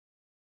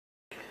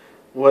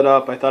What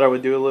up? I thought I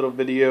would do a little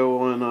video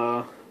on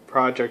a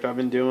project I've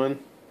been doing.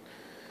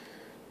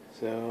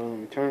 So let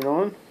me turn it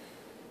on.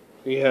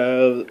 We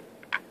have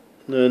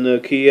the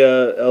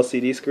Nokia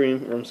LCD screen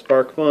from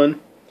SparkFun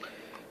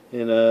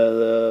and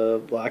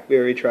the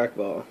Blackberry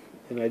Trackball.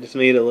 And I just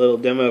made a little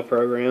demo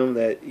program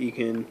that you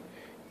can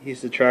use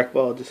the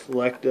trackball to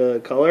select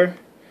a color,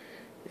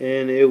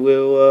 and it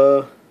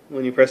will,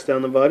 when you press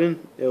down the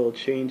button, it will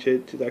change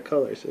it to that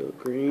color. So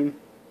green,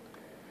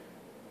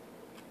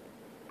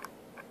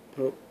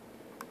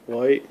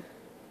 white,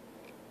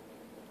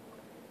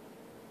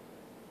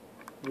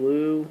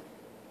 blue.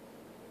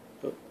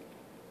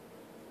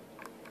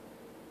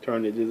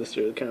 Trying to do this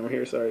through the camera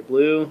here. Sorry,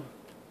 blue,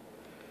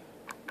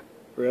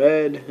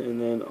 red,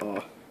 and then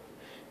off.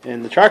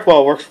 And the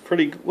trackball works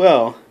pretty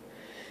well.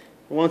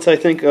 Once I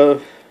think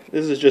of,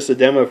 this is just a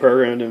demo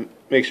program to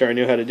make sure I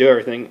knew how to do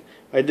everything.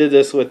 I did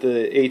this with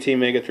the 18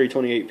 Mega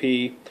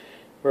 328p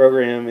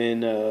program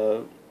in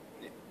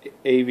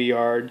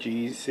AVR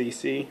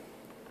GCC.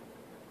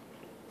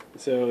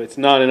 So it's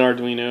not an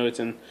Arduino, it's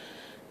in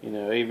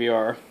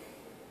AVR.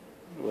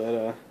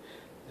 But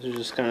this is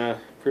just kind of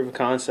proof of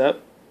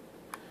concept.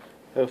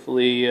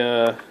 Hopefully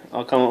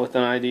I'll come up with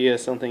an idea,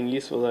 something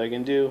useful that I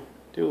can do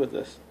with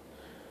this.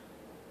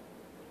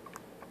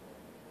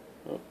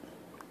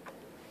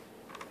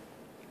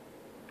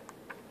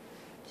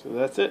 So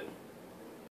that's it.